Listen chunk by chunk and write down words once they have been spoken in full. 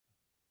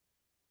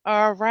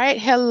All right.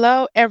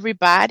 Hello,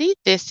 everybody.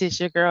 This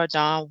is your girl,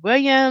 Dawn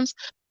Williams,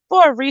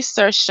 for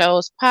Research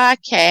Shows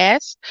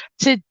podcast.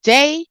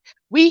 Today,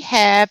 we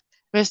have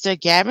Mr.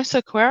 Gavin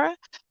SEQUERIA.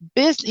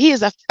 He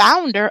is a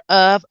founder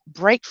of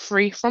Break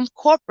Free from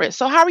Corporate.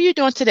 So, how are you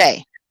doing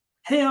today?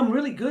 Hey, I'm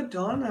really good,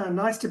 Don.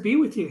 Nice to be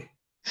with you.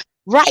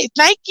 Right.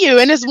 Thank you.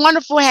 And it's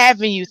wonderful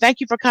having you. Thank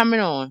you for coming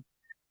on.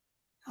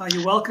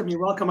 You're welcome. You're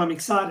welcome. I'm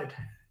excited.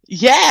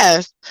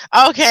 Yes.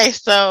 Okay.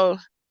 So,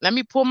 let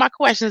me pull my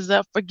questions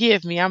up.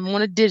 Forgive me. I'm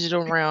on a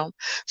digital realm.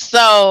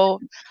 So,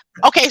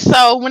 okay.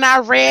 So, when I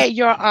read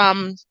your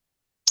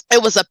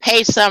it was a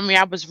page summary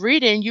I was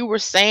reading. You were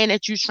saying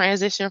that you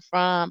transitioned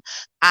from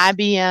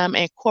IBM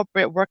and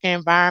corporate working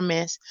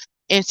environments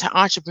into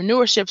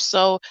entrepreneurship.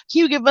 So can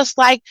you give us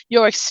like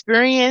your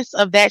experience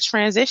of that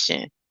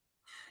transition?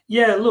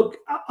 Yeah, look,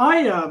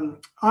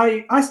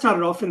 I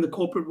started off in the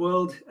corporate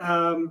world,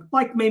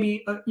 like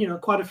maybe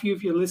quite a few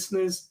of your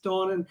listeners,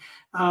 Don,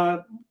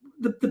 and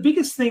the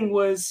biggest thing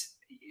was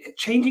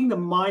changing the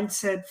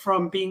mindset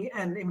from being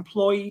an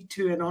employee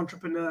to an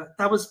entrepreneur.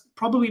 That was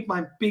probably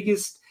my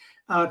biggest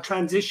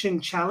transition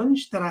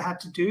challenge that I had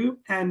to do,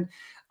 and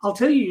I'll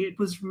tell you, it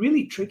was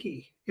really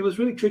tricky. It was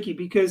really tricky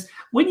because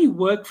when you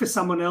work for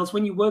someone else,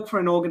 when you work for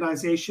an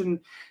organization,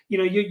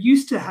 you're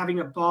used to having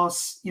a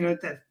boss,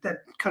 that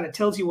kind of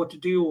tells you what to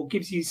do or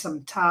gives you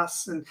some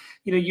tasks, and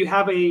you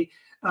have a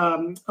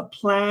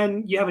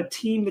plan, you have a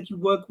team that you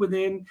work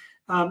within.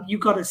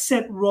 You've got a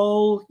set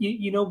role.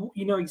 You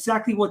know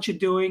exactly what you're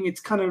doing.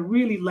 It's kind of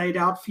really laid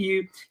out for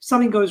you. If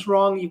something goes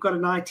wrong, you've got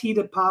an IT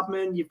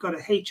department, you've got a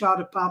HR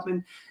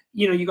department,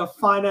 you've got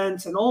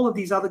finance and all of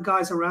these other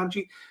guys around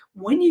you.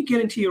 When you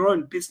get into your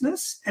own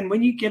business and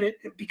when you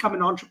become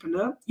an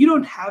entrepreneur, you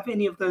don't have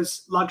any of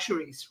those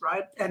luxuries,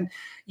 right? And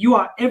you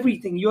are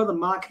everything. You're the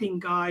marketing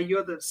guy,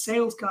 you're the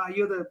sales guy,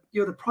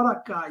 you're the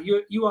product guy,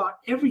 you are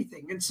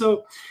everything. And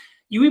so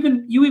you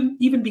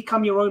even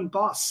become your own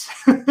boss.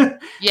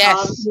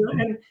 Yes.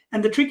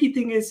 And the tricky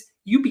thing is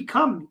you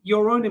become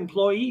your own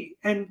employee.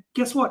 And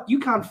guess what? You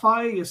can't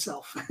fire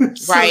yourself.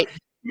 So Right.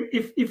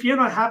 if you're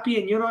not happy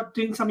and you're not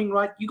doing something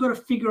right, you got to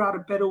figure out a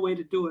better way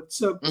to do it.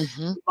 So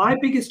Hmm. my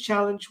biggest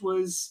challenge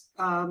was,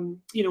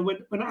 when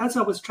as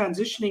I was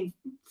transitioning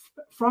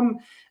from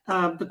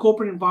the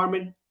corporate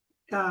environment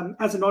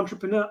as an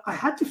entrepreneur, I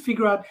had to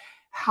figure out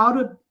how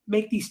to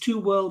make these two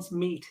worlds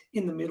meet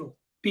in the middle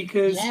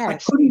because I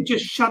Yes. couldn't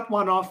just shut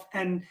one off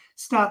and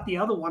start the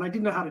other one. I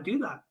didn't know how to do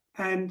that.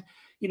 And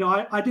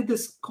I did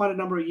this quite a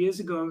number of years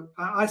ago.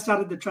 I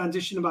started the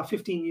transition about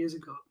 15 years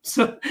ago.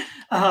 So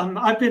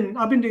I've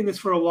been doing this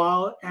for a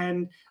while,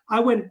 and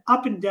I went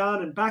up and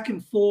down and back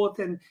and forth.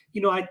 And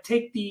I'd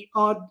take the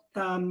odd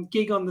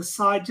gig on the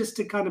side just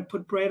to kind of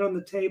put bread on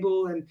the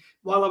table. And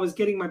while I was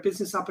getting my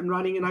business up and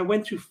running, and I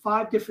went through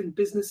 5 different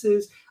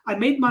businesses, I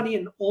made money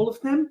in all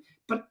of them.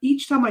 But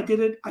each time I did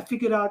it, I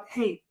figured out,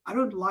 hey, I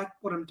don't like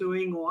what I'm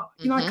doing, or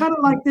I Hmm. kind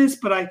of like this,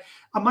 but I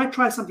might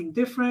try something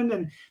different.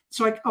 And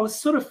so I was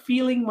sort of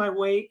feeling my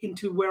way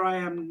into where I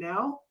am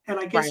now. And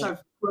I guess Right.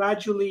 I've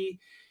gradually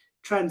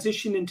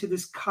transitioned into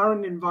this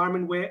current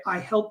environment where I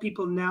help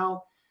people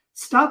now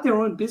start their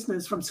own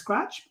business from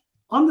scratch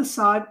on the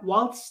side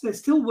whilst they're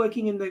still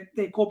working in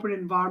their corporate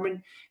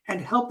environment, and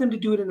help them to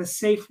do it in a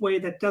safe way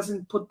that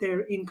doesn't put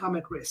their income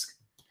at risk.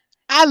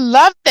 I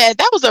love that.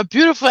 That was a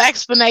beautiful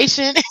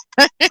explanation.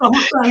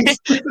 Oh, thanks.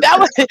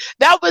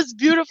 That was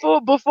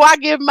beautiful. Before I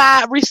give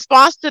my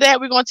response to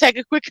that, we're gonna take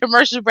a quick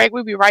commercial break.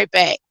 We'll be right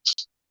back.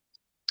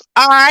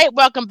 All right,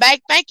 welcome back.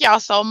 Thank y'all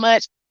so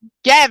much.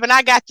 Gavin,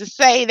 I got to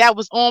say that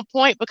was on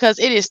point because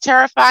it is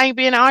terrifying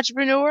being an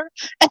entrepreneur.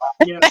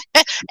 Yeah,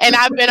 And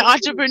I've been an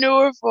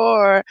entrepreneur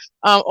for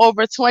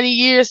over 20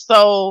 years.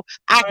 So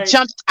I right.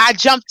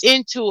 jumped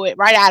into it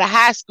right out of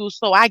high school.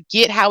 So I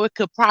get how it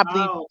could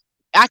probably Wow.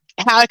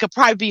 how it could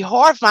probably be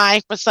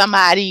horrifying for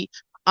somebody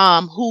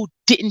who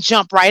didn't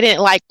jump right in.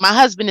 Like my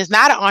husband is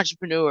not an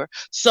entrepreneur.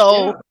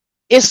 So Yeah,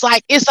 it's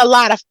like it's a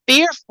lot of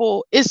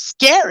fearful, it's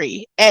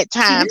scary at it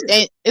times. is.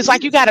 And it's It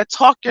like you is. gotta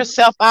talk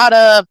yourself out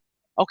of,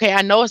 okay,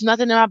 I know it's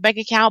nothing in my bank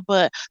account,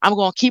 but I'm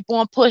gonna keep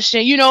on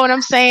pushing. You know what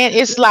I'm saying?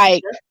 It's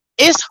like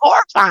it's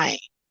horrifying.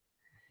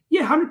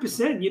 Yeah,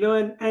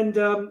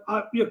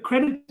 100%.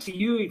 Credit to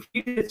you if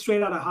you did it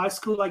straight out of high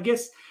school. I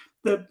guess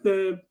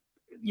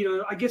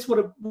I guess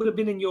what would have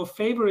been in your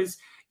favor is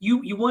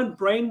you weren't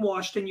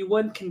brainwashed and you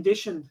weren't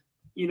conditioned.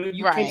 You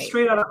came Right.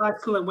 straight out of high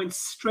school and went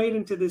straight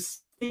into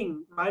this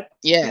thing, right?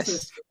 Business.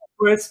 Yes.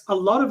 Whereas a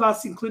lot of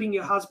us, including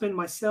your husband,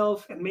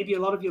 myself, and maybe a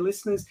lot of your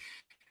listeners,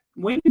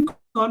 when you've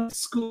gone to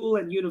school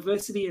and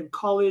university and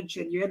college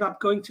and you end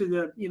up going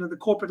to the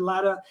corporate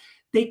ladder,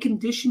 they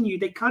condition you.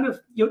 They kind of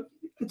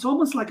it's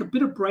almost like a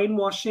bit of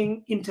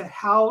brainwashing into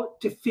how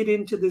to fit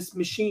into this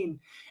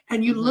machine.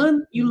 And you Hmm.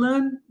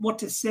 learn what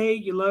to say,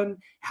 you learn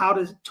how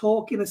to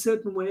talk in a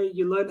certain way,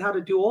 you learn how to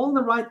do all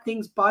the right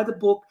things by the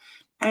book.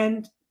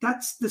 And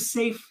that's the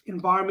safe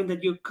environment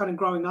that you're kind of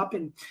growing up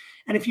in.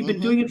 And if you've been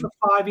Hmm. doing it for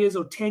 5 years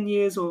or 10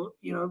 years, or,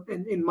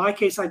 in my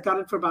case, I've done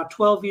it for about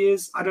 12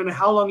 years. I don't know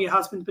how long your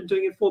husband's been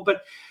doing it for,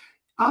 but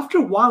after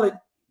a while, it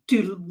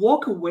to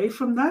walk away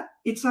from that,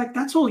 it's like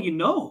that's all you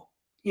know,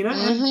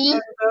 Mm-hmm.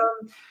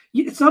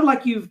 it's not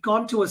like you've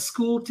gone to a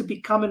school to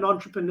become an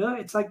entrepreneur.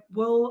 It's like,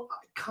 well,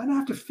 I kind of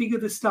have to figure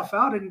this stuff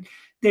out, and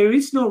there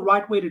is no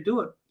right way to do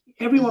it.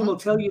 Everyone Mm-hmm. will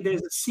tell you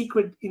there's a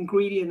secret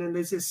ingredient and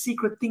there's a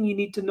secret thing you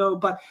need to know,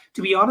 but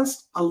to be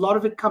honest, a lot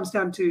of it comes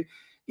down to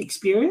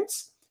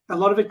experience. A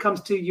lot of it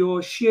comes to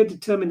your sheer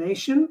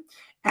determination,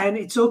 and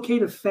it's okay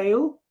to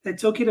fail.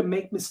 It's okay to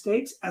make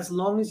mistakes as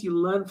long as you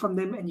learn from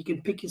them and you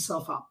can pick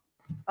yourself up.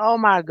 Oh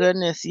my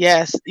goodness,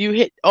 yes. You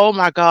hit, oh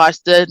my gosh,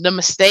 the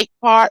mistake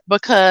part,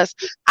 because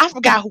I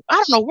forgot I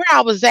don't know where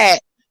I was at.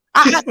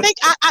 I think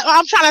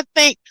I'm trying to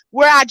think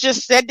where I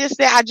just said this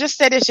at. I just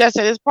said this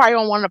yesterday. It's probably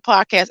on one of the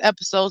podcast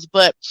episodes,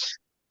 but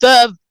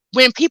the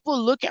when people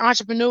look at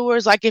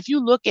entrepreneurs, like if you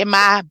look at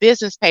my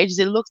business pages,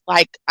 it looks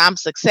like I'm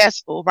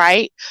successful,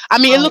 right? I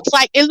mean,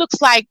 Right. it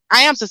looks like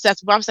I am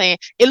successful, but I'm saying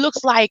it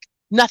looks like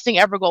nothing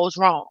ever goes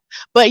wrong.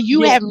 But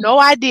you Yeah. have no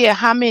idea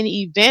how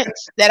many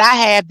events that I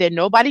have that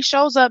nobody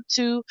shows up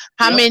to,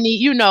 how Yep. many,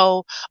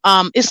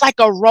 it's like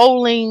a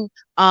rolling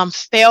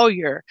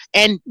failure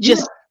and Yeah.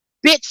 just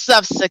bits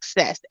of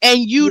success.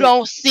 And you Yeah.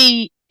 don't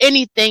see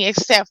anything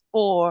except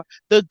for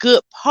the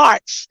good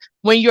parts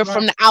when you're Right.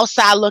 from the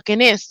outside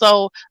looking in.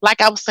 So, like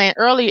I was saying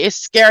earlier, it's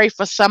scary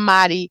for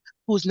somebody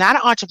who's not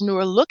an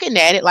entrepreneur looking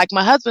at it. Like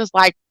my husband's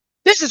like,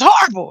 this is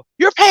horrible.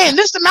 You're paying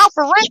this amount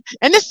for rent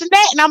and this and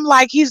that. And I'm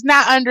like, he's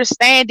not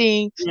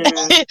understanding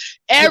Yeah.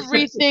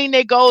 everything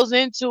that goes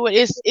into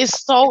it.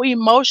 It's so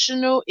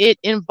emotional. It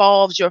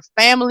involves your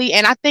family.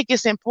 And I think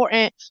it's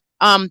important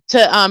to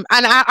and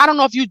I don't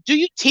know if you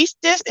teach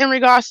this in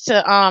regards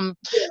to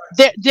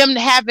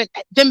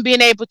them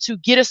being able to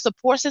get a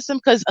support system,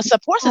 because a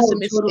support Oh,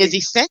 system is totally.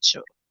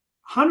 essential.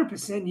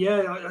 100%.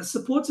 Yeah. A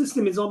support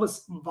system is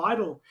almost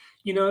vital.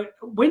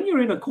 When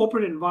you're in a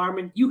corporate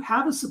environment, you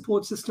have a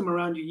support system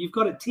around you. You've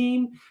got a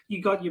team,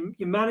 you've got your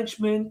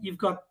management, you've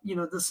got,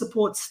 the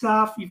support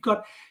staff, you've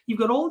got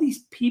all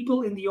these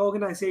people in the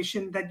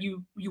organization that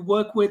you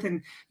work with,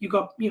 and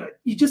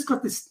you just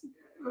got this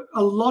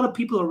a lot of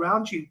people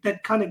around you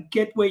that kind of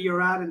get where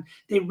you're at, and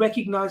they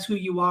recognize who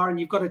you are, and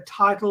you've got a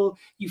title,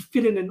 you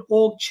fit in an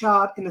org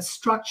chart, in a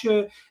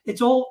structure,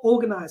 it's all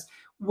organized.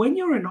 When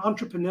you're an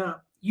entrepreneur,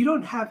 you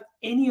don't have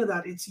any of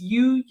that. It's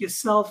you,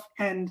 yourself,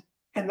 and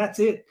that's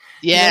it.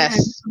 And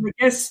Yes. I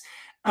guess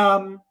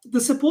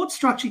the support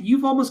structure,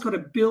 you've almost got to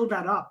build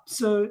that up.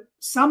 So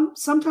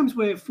sometimes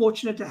we're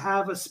fortunate to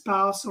have a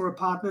spouse or a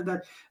partner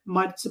that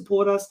might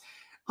support us.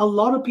 A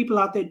lot of people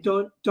out there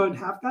don't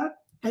have that.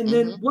 And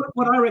then Hmm.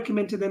 what I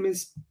recommend to them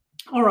is,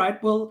 all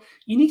right, well,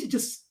 you need to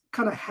just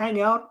kind of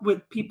hang out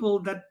with people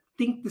that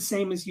think the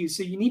same as you.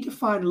 So you need to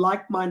find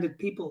like-minded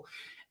people.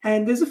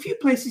 And there's a few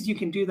places you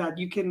can do that.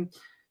 You can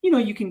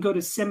go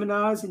to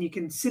seminars, and you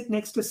can sit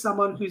next to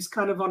someone who's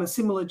kind of on a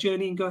similar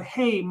journey and go,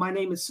 hey, my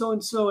name is so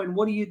and so, and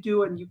what do you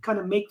do? And you kind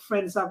of make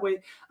friends that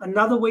way.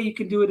 Another way you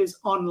can do it is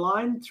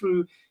online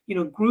through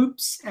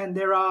groups, and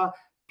there are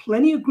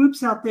plenty of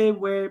groups out there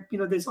where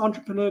there's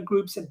entrepreneur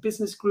groups and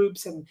business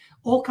groups and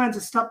all kinds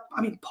of stuff.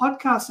 I mean,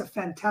 podcasts are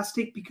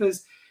fantastic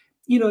because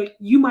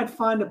you might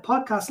find a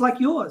podcast like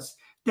yours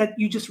that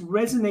you just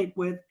resonate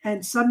with,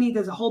 and suddenly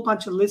there's a whole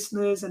bunch of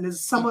listeners, and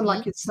there's someone Hmm.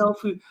 like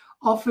yourself who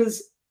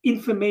offers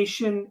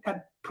information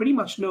at pretty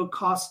much no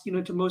cost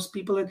to most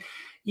people, and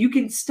you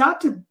can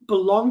start to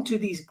belong to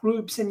these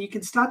groups, and you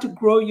can start to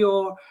grow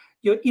your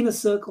inner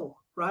circle,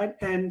 right?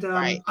 And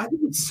Right. I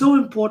think it's so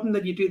important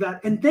that you do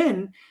that. And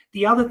then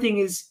the other thing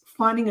is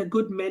finding a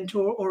good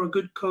mentor or a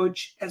good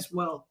coach as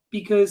well,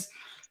 because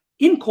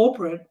in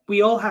corporate,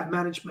 we all have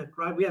management,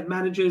 right? We have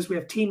managers, we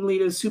have team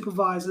leaders,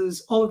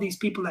 supervisors, all of these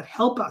people that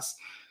help us.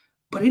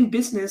 But in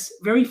business,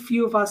 very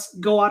few of us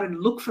go out and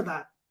look for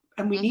that.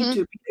 And we need Hmm.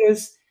 to,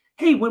 because,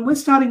 hey, when we're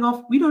starting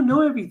off, we don't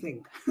know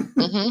everything.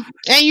 Hmm.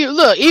 And you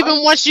look,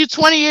 even once you're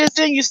 20 years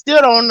in, you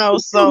still don't know.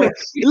 So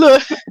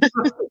look,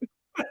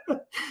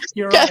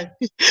 You're right.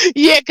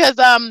 yeah, because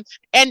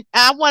and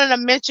I wanted to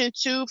mention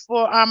too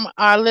for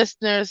our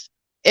listeners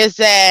is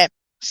that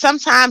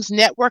sometimes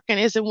networking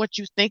isn't what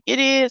you think it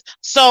is.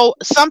 So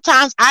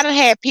sometimes I done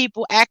had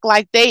people act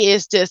like they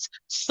is just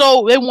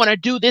so they want to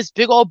do this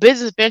big old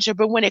business venture,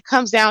 but when it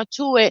comes down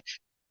to it,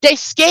 they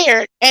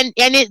scared, and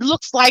it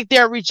looks like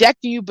they're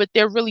rejecting you, but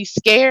they're really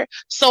scared.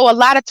 So a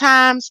lot of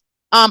times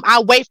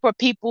I wait for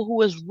people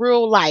who is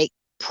real like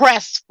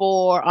pressed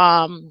for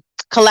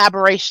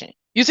collaboration.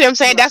 You see what I'm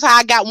saying? Right. That's how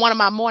I got one of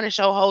my morning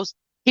show hosts.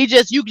 He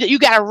just you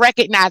gotta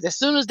recognize as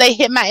soon as they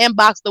hit my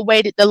inbox, the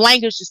way that the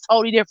language is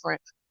totally different.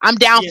 I'm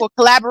down Yeah. for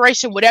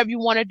collaboration, whatever you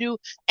want to do,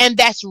 and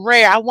that's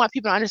rare. I want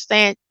people to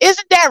understand.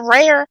 Isn't that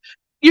rare?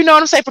 You know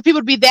what I'm saying? For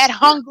people to be that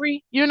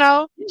hungry, you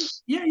know?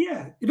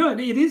 Yeah.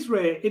 It is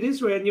rare. It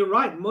is rare. And you're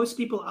right. Most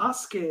people are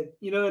scared,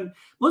 and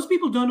most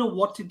people don't know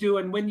what to do.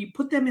 And when you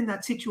put them in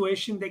that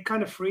situation, they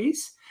kind of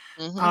freeze.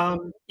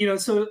 Mm-hmm.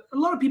 So a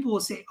lot of people will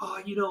say, oh,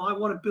 I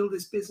want to build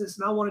this business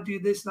and I want to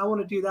do this and I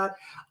want to do that.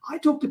 I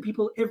talk to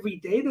people every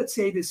day that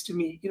say this to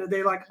me.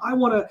 They're like, I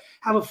want to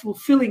have a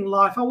fulfilling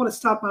life. I want to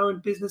start my own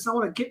business. I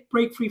want to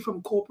break free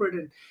from corporate.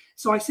 And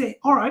so I say,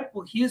 all right,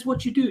 well, here's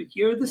what you do.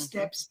 Here are the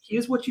steps.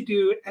 Here's what you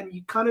do. And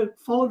you kind of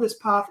follow this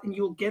path and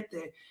you'll get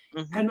there.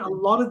 Mm-hmm. And a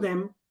lot of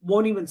them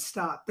won't even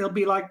start. They'll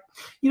be like,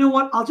 you know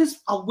what?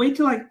 I'll wait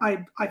till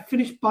I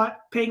finish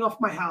paying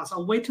off my house.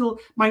 I'll wait till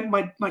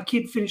my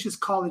kid finishes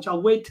college.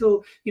 I'll wait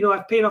till,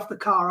 I've paid off the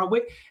car. I'll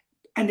wait.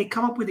 And they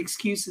come up with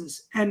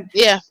excuses. And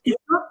the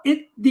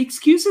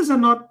excuses are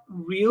not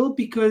real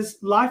because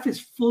life is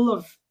full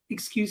of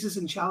excuses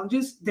and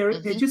challenges. They're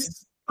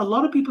just, a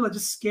lot of people are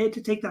just scared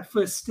to take that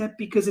first step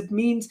because it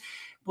means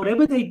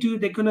whatever they do,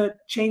 they're going to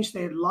change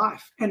their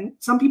life. And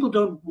some people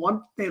don't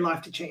want their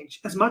life to change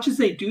as much as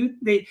they do.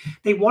 They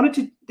want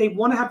to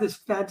have this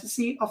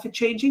fantasy of it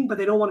changing, but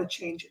they don't want to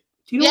change it.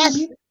 Do you know what I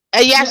mean?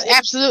 Yes,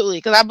 absolutely.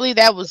 Because I believe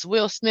that was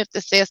Will Smith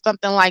that said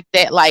something like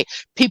that. Like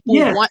people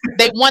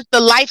want the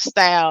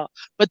lifestyle,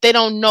 but they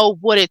don't know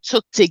what it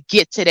took to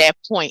get to that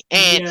point.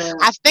 And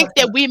I think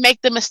that we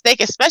make the mistake,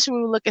 especially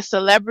when we look at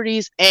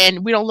celebrities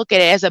and we don't look at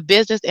it as a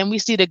business and we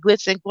see the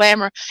glitz and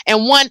glamour.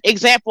 And one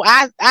example,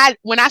 I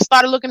when I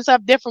started looking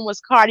stuff different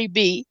was Cardi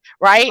B,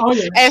 right? Oh,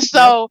 yeah. And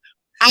so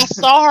I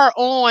saw her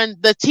on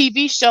the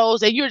TV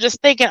shows, and you're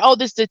just thinking, oh,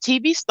 this is a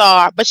TV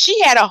star, but she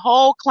had a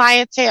whole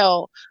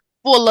clientele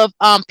full of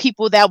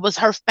people that was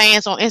her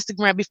fans on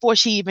Instagram before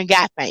she even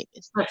got famous.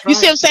 You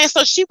see what I'm saying?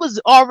 So she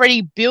was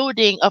already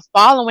building a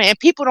following, and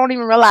people don't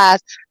even realize,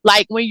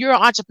 like, when you're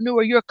an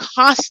entrepreneur, you're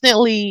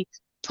constantly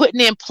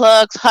putting in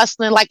plugs,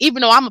 hustling. Like,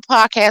 even though I'm a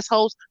podcast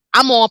host,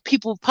 I'm on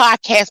people's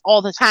podcasts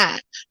all the time.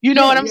 You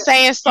know what I'm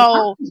saying?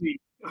 So,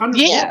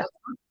 yeah.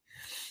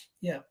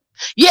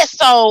 Yes,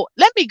 so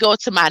let me go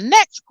to my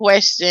next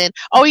question.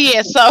 Oh,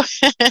 yeah, so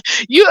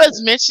you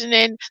was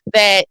mentioning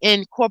that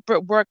in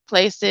corporate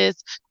workplaces,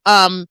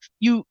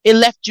 it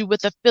left you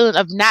with a feeling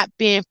of not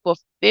being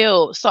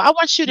fulfilled. So I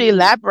want you to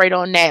elaborate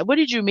on that. What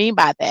did you mean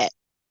by that?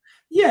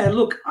 Yeah,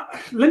 look,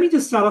 let me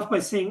just start off by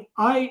saying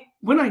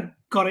when I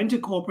got into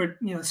corporate,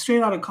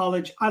 straight out of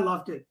college, I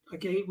loved it.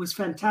 Okay, it was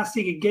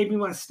fantastic. It gave me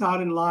my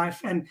start in life,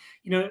 and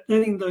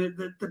earning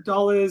the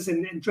dollars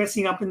and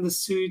dressing up in the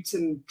suits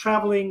and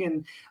traveling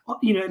and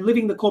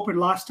living the corporate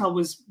lifestyle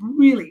was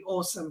really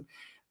awesome.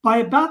 By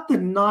about the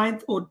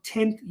 9th or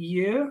 10th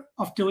year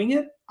of doing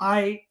it,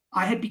 I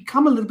had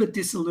become a little bit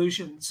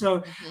disillusioned.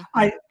 So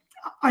it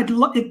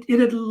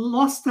had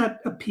lost that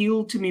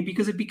appeal to me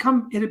because it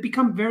had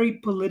become very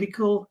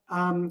political.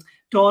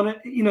 Dawn,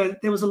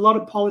 there was a lot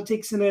of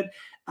politics in it.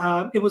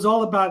 It was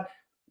all about,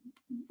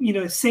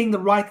 saying the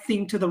right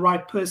thing to the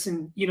right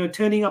person,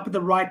 turning up at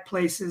the right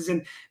places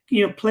and,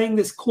 playing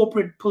this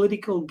corporate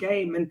political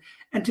game.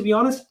 And to be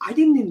honest, I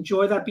didn't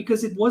enjoy that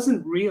because it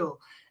wasn't real.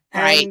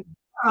 And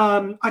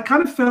I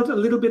kind of felt a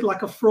little bit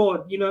like a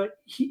fraud.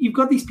 You've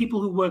got these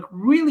people who work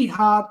really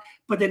hard,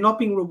 but they're not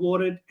being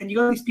rewarded. And you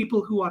got these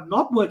people who are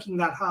not working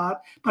that hard,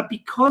 but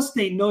because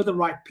they know the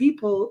right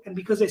people and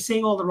because they're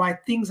saying all the right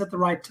things at the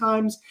right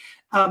times,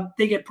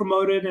 they get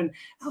promoted. And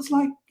I was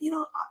like,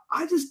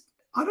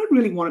 I don't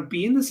really want to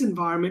be in this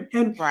environment.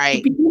 And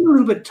it became a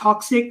little bit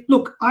toxic.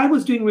 Look, I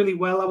was doing really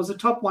well. I was a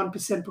top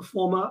 1%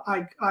 performer.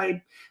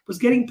 I was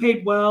getting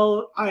paid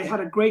well. I had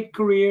a great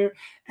career.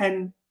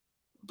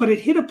 But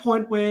it hit a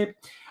point where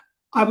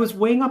I was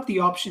weighing up the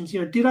options.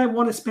 Did I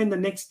want to spend the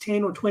next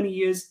 10 or 20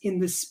 years in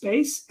this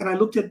space? And I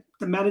looked at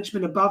the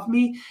management above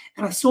me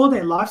and I saw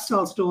their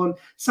lifestyles, Dawn.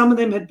 Some of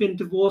them had been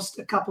divorced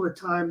a couple of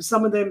times.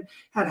 Some of them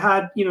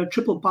had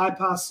triple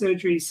bypass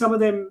surgery. Some of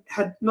them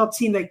had not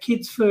seen their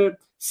kids for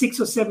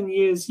 6 or 7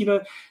 years.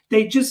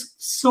 They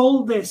just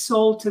sold their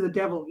soul to the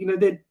devil.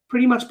 They'd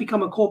pretty much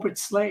become a corporate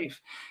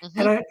slave.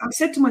 And I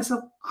said to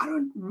myself, I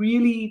don't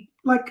really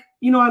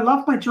I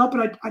love my job,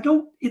 but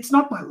it's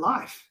not my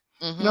life.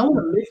 And I want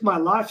to live my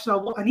life.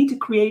 So I need to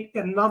create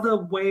another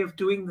way of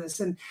doing this.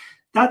 And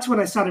that's when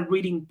I started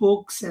reading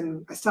books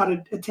and I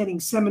started attending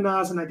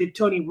seminars and I did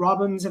Tony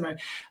Robbins and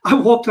I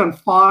walked on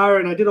fire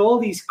and I did all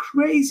these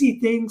crazy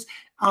things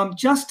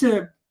just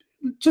to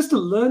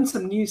learn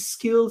some new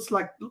skills,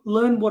 like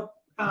learn what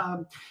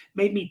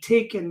made me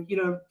tick and,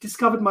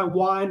 discovered my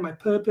why and my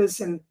purpose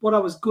and what I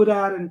was good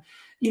at and,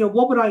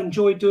 what would I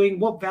enjoy doing?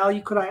 What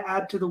value could I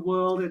add to the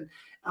world? And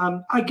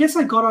I guess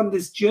I got on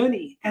this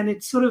journey and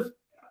it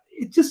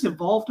just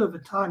evolved over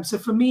time. So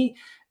for me,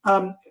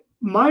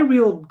 my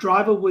real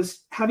driver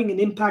was having an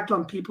impact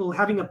on people,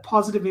 having a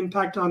positive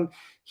impact on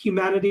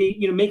humanity,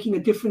 making a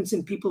difference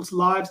in people's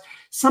lives,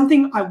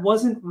 something I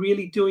wasn't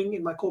really doing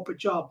in my corporate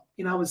job.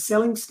 I was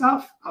selling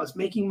stuff, I was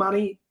making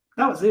money.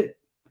 That was it.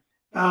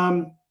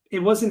 It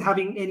wasn't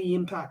having any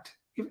impact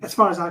as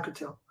far as I could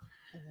tell.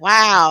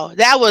 Wow,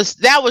 that was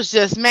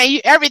just, man,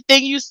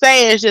 everything you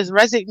say is just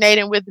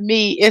resonating with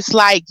me. It's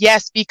like,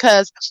 yes,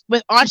 because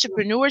with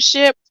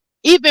entrepreneurship,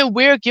 even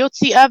we're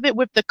guilty of it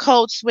with the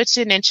code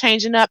switching and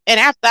changing up. And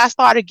after I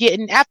started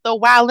after a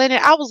while in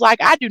it, I was like,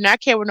 I do not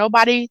care what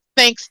nobody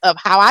thinks of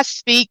how I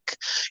speak.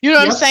 You know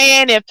what I'm Yep.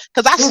 saying?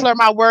 Because I Yeah. slur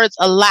my words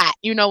a lot,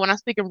 when I'm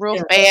speaking real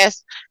Yeah.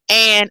 fast,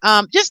 and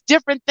just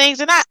different things.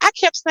 And I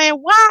kept saying,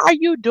 why are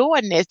you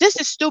doing this? This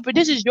is stupid.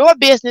 This is your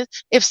business.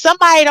 If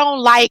somebody don't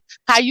like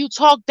how you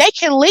talk, they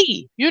can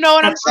leave. You know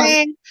what I'm That's right.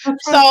 saying?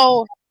 That's right.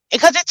 So,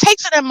 because it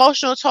takes an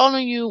emotional toll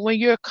on you when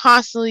you're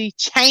constantly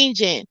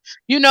changing,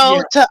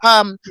 Yeah.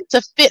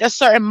 to fit a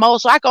certain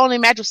mold. So I can only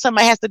imagine if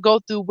somebody has to go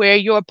through where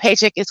your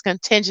paycheck is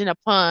contingent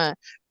upon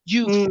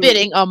you Mm,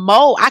 fitting a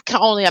mold. I can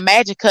only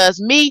imagine,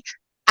 because me,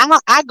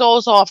 I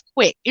goes off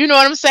quick. You know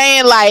what I'm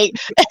saying? Like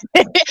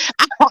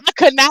I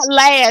could not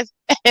last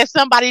at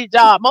somebody's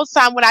job. Most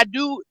time when I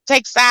do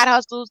take side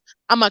hustles,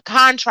 I'm a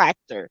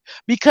contractor,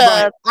 right.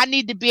 because I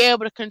need to be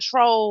able to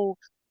control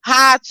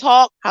how I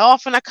talk, how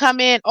often I come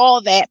in,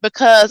 all that,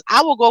 because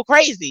I will go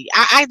crazy.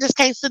 I just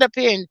can't sit up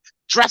here and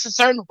dress a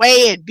certain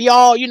way and be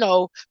all,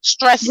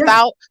 stressed Yeah.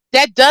 out.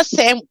 That does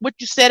say what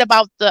you said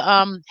about the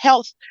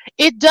health.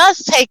 It does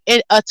take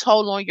a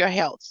toll on your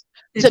health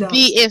It to does.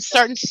 be in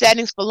certain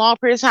settings for long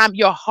periods of time,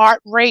 your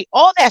heart rate,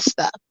 all that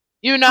stuff,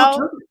 you Oh, know?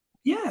 totally.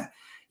 Yeah.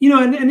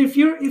 And if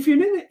you're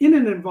in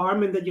an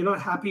environment that you're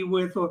not happy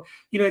with, or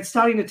it's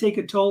starting to take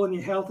a toll on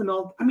your health and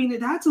all, I mean,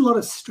 it adds a lot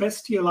of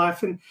stress to your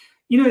life. And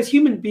as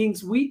human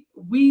beings, we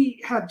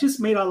have just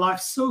made our life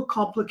so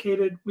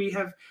complicated. We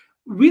have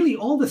really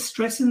all the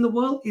stress in the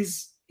world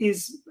is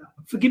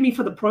forgive me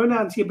for the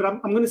pronouns here, but I'm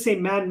going to say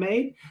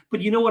man-made.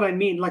 But you know what I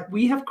mean? Like,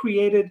 we have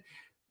created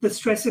the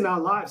stress in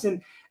our lives,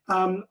 and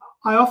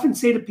I often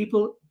say to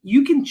people,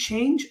 you can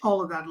change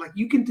all of that. Like,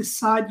 you can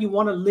decide you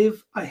want to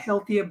live a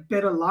healthier,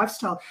 better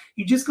lifestyle.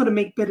 You just got to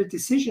make better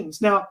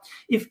decisions. Now,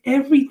 if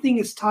everything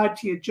is tied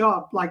to your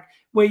job, like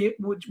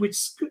which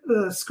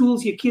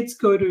schools your kids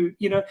go to,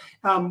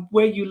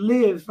 where you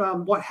live,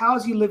 what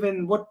house you live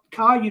in, what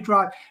car you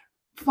drive,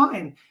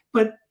 fine.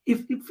 But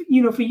if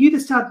for you to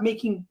start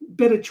making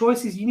better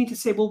choices, you need to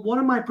say, well, what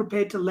am I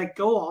prepared to let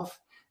go of,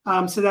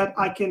 so that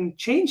I can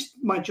change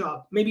my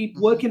job, maybe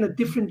work Mhm. in a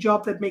different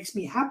job that makes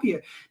me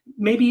happier.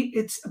 Maybe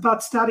it's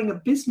about starting a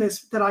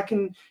business that I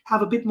can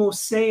have a bit more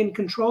say and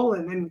control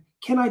in. And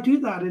can I do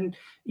that? And,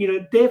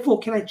 therefore,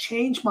 can I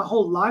change my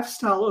whole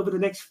lifestyle over the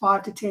next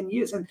 5 to 10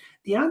 years? And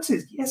the answer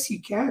is yes,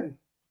 you can.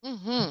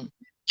 Mhm.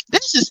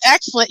 This is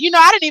excellent.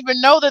 I didn't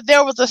even know that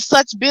there was a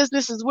such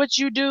business as what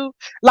you do.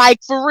 Like,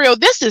 for real,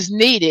 this is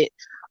needed.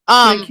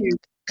 Thank Um, you.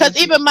 because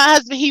Thank you. even my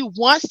husband, he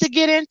wants to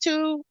get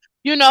into,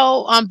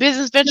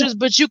 business Yeah. ventures,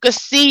 but you could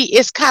see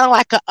it's kind of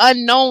like an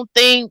unknown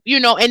thing,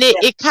 and it,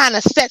 Yeah. it kind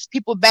of sets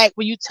people back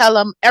when you tell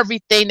them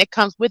everything that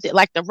comes with it,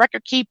 like the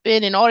record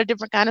keeping and all the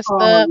different kind of Oh,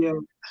 stuff. yeah.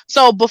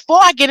 So before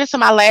I get into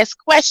my last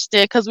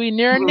question, because we're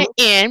nearing Mhm.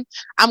 the end,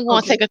 I'm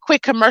going to Okay. take a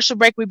quick commercial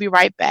break. We'll be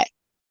right back.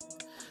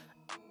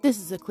 This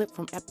is a clip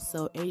from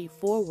episode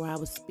 84 where I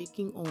was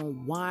speaking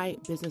on why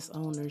business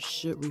owners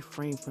should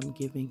refrain from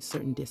giving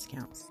certain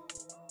discounts.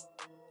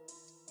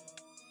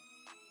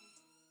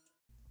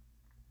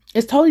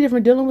 It's totally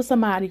different dealing with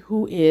somebody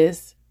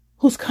who's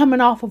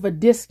coming off of a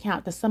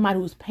discount to somebody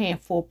who's paying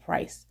full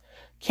price.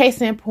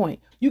 Case in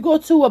point, you go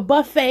to a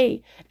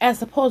buffet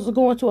as opposed to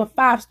going to a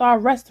 5-star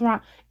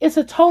restaurant. It's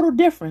a total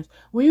difference.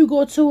 When you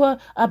go to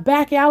a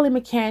back alley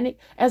mechanic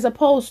as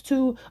opposed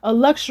to a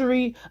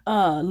luxury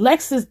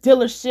Lexus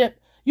dealership,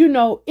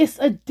 it's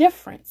a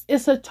difference.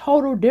 It's a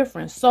total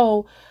difference.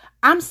 So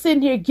I'm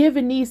sitting here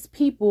giving these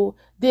people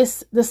the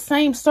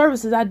same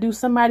services I do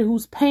somebody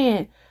who's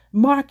paying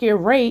market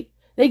rate.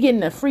 They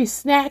getting the free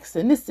snacks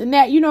and this and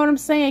that, you know what I'm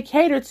saying,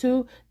 cater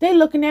to. They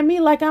looking at me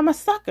like I'm a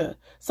sucker.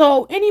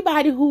 So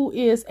anybody who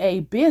is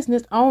a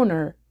business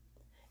owner,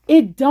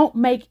 it don't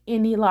make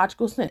any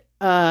logical sense.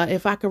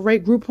 If I could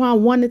rate Groupon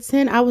 1 to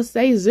 10, I would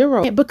say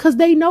 0. Because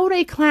they know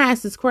their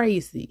class is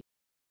crazy.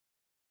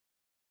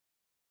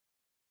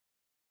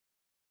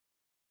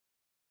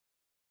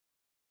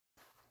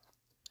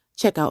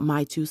 Check out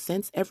My 2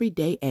 Cents every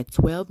day at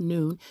 12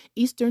 noon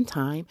Eastern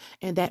Time,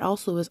 and that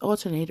also is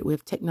alternated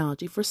with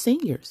technology for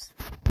seniors.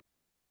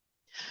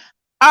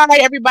 All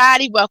right,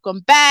 everybody, welcome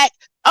back.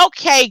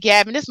 Okay,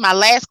 Gavin, this is my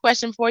last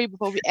question for you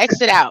before we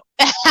exit out.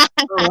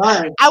 All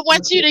right. I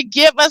want you Okay. to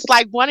give us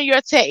like one of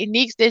your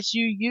techniques that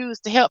you use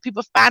to help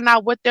people find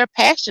out what their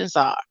passions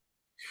are.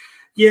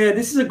 Yeah,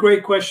 this is a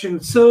great question.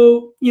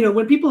 So,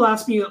 when people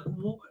ask me,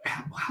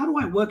 how do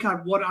I work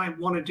out what I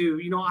want to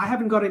do? I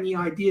haven't got any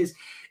ideas.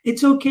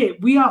 It's okay.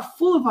 We are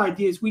full of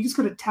ideas. We just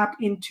got to tap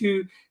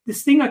into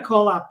this thing I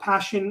call our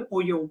passion,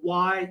 or your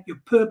why,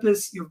 your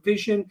purpose, your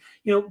vision.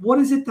 What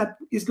is it that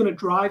is going to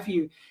drive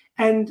you?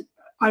 And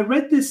I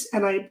read this,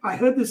 and I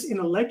heard this in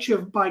a lecture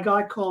by a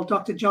guy called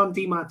Dr. John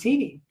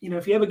DeMartini.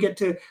 If you ever get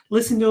to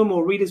listen to him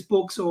or read his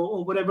books,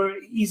 or whatever,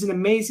 he's an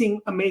amazing,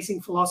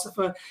 amazing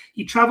philosopher.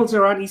 He travels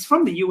around. He's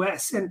from the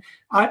US. And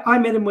I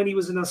met him when he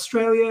was in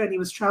Australia, and he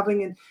was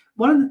traveling. And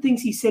one of the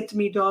things he said to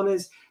me, Don,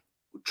 is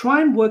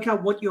try and work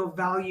out what your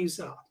values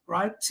are,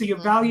 right? So your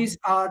Mhm. values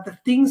are the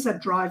things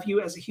that drive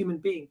you as a human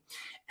being,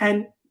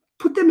 and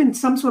put them in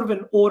some sort of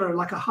an order,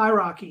 like a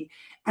hierarchy.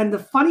 And the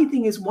funny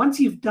thing is,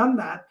 once you've done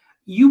that,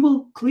 you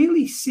will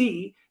clearly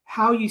see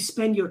how you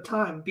spend your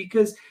time,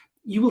 because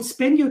you will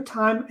spend your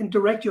time and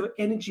direct your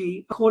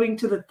energy according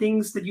to the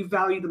things that you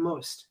value the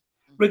most,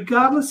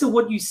 regardless of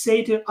what you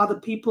say to other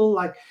people.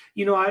 Like,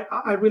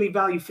 I really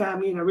value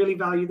family and I really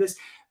value this.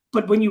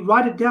 But when you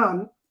write it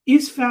down,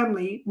 is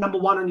family number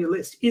one on your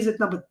list? Is it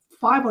number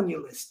 5 on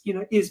your list?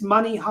 Is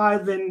money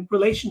higher than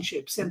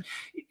relationships? And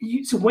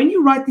so when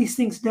you write these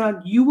things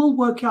down, you will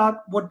work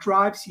out what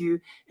drives you.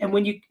 And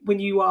when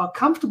you are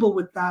comfortable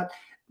with that,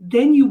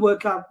 then you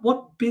work out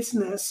what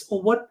business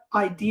or what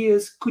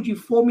ideas could you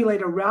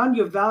formulate around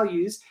your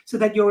values so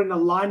that you're in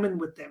alignment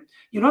with them.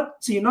 You're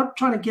not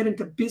trying to get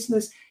into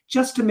business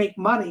just to make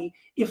money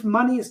if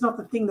money is not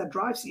the thing that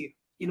drives you.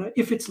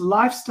 If it's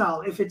lifestyle,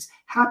 if it's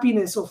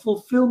happiness or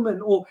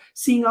fulfillment or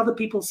seeing other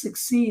people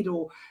succeed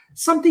or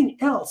something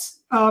else,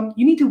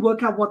 you need to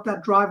work out what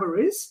that driver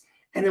is.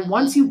 And then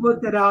once you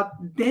work that out,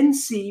 then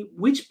see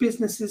which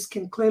businesses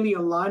can clearly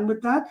align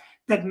with that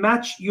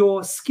match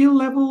your skill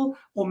level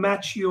or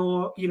match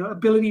your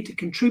ability to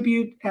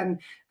contribute and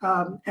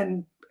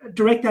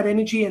direct that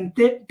energy. And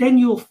then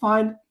you'll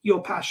find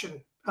your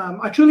passion.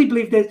 I truly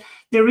believe that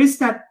there is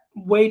that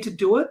way to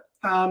do it.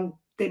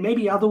 There may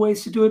be other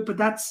ways to do it, but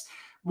that's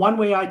one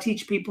way I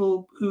teach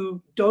people who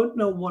don't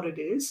know what it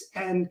is.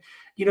 And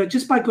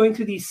just by going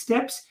through these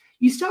steps,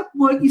 you start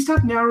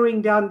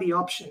narrowing down the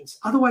options.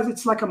 Otherwise,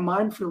 it's like a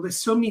minefield. There's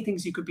so many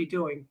things you could be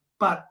doing,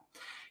 but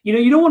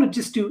you don't want to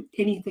just do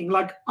anything.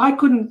 Like, I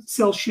couldn't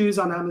sell shoes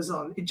on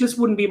Amazon. It just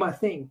wouldn't be my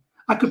thing.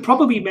 I could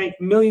probably make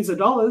millions of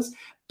dollars,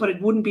 but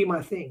it wouldn't be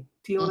my thing.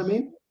 Do you know what I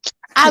mean?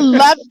 I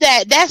love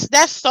that.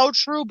 That's so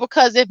true,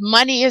 because if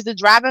money is the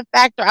driving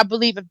factor, I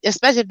believe,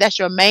 especially if that's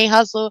your main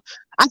hustle,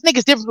 I think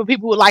it's different for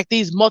people with like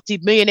these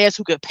multi-millionaires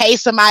who could pay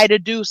somebody to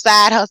do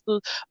side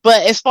hustles.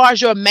 But as far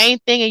as your main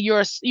thing and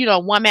your,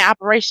 one-man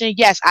operation,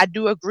 yes, I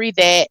do agree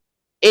that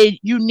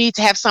you need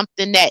to have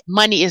something that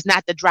money is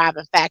not the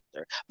driving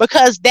factor,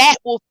 because that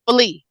will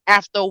flee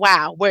after a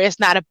while, where it's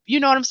not you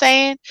know what I'm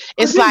saying?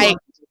 It's like,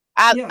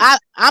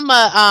 I'm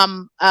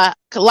a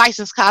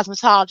licensed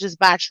cosmetologist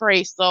by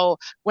trade. So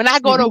when I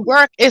go to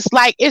work, it's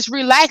like, it's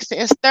relaxing,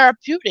 it's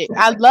therapeutic.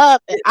 I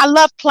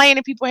love playing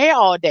in people's hair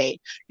all day,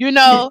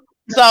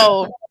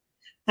 so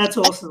that's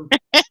awesome.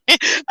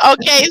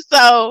 Okay,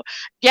 so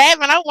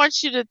Gavin, I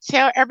want you to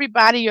tell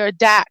everybody your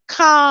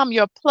 .com,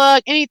 your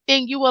plug,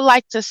 anything you would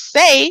like to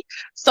say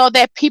so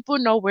that people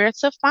know where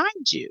to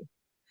find you.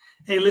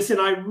 Hey, listen,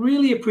 I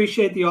really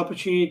appreciate the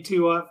opportunity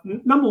to,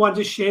 number one,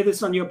 just share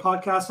this on your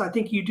podcast. I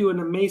think you do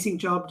an amazing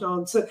job,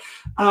 Don. So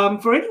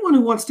for anyone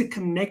who wants to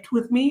connect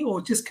with me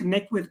or just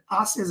connect with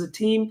us as a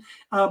team,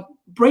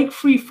 Break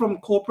Free from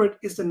Corporate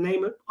is the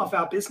name of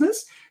our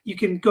business. You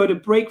can go to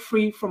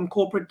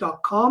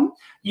breakfreefromcorporate.com.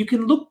 You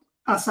can look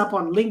us up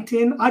on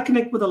LinkedIn. I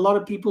connect with a lot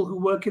of people who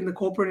work in the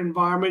corporate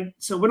environment.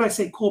 So when I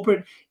say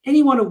corporate,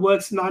 anyone who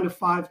works 9 to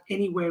 5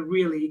 anywhere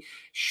really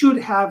should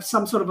have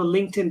some sort of a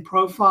LinkedIn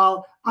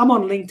profile. I'm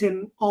on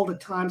LinkedIn all the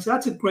time. So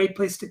that's a great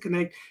place to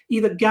connect,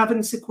 either Gavin,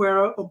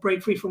 SEQUERIA, or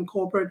Break Free from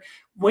Corporate.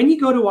 When you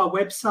go to our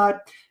website,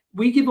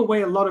 we give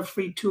away a lot of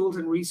free tools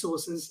and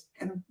resources.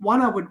 And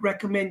one I would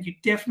recommend you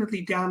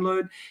definitely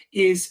download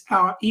is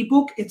our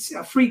ebook. It's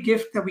a free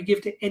gift that we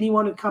give to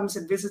anyone who comes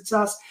and visits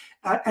us.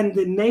 And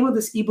the name of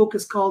this ebook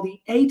is called The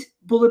 8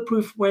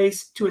 Bulletproof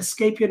Ways to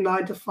Escape Your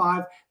 9 to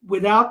 5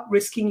 Without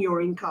Risking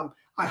Your Income.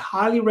 I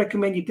highly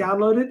recommend you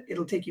download it.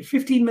 It'll take you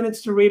 15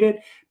 minutes to read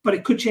it, but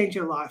it could change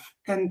your life.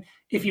 And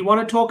if you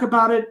want to talk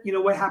about it,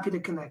 we're happy to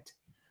connect.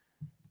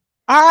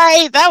 All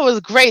right, that was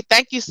great.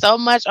 Thank you so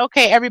much.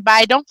 Okay,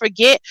 everybody, don't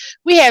forget,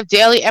 we have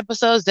daily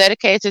episodes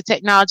dedicated to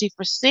technology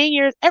for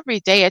seniors every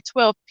day at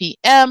 12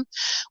 p.m.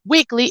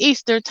 weekly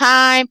Eastern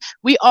time.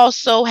 We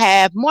also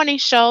have morning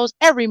shows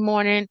every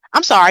Monday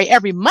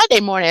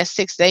morning at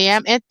 6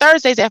 a.m. and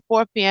Thursdays at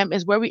 4 p.m.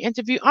 is where we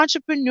interview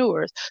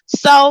entrepreneurs.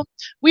 So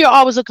we are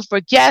always looking for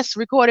guests,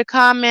 recorded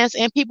comments,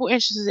 and people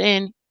interested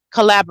in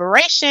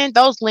collaboration.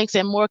 Those links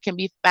and more can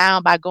be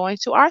found by going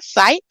to our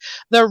site,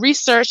 the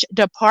research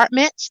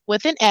department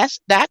with an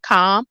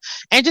S.com,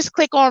 and just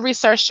click on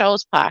Research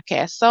Shows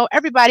Podcast. So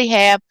everybody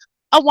have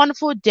a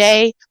wonderful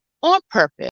day on purpose.